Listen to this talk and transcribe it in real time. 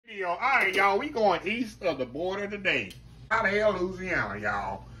All right, y'all, we going east of the border today. Out of hell, Louisiana,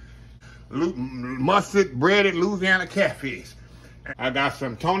 y'all. Mustard breaded Louisiana catfish. I got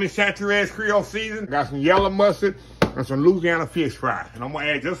some Tony Chateau's Creole season, got some yellow mustard, and some Louisiana fish fry. And I'm gonna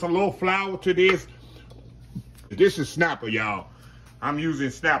add just a little flour to this. This is snapper, y'all. I'm using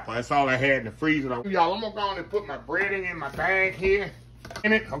snapper. That's all I had in the freezer. Y'all, I'm gonna go on and put my breading in my bag here.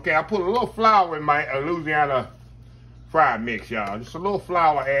 Okay, I put a little flour in my Louisiana fry mix, y'all. Just a little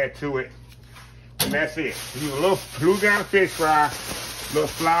flour add to it. And that's it. Use a little Louisiana fish fry, a little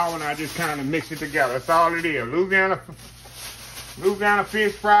flour, and I just kind of mix it together. That's all it is. Louisiana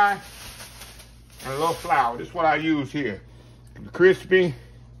fish fry and a little flour. This is what I use here. Crispy,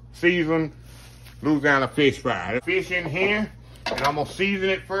 seasoned Louisiana fish fry. The fish in here, and I'm gonna season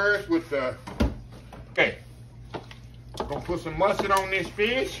it first with the, okay. I'm gonna put some mustard on this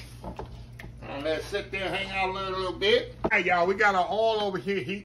fish. And let it sit there, hang out a little bit. All right, y'all, we got our oil over here heat.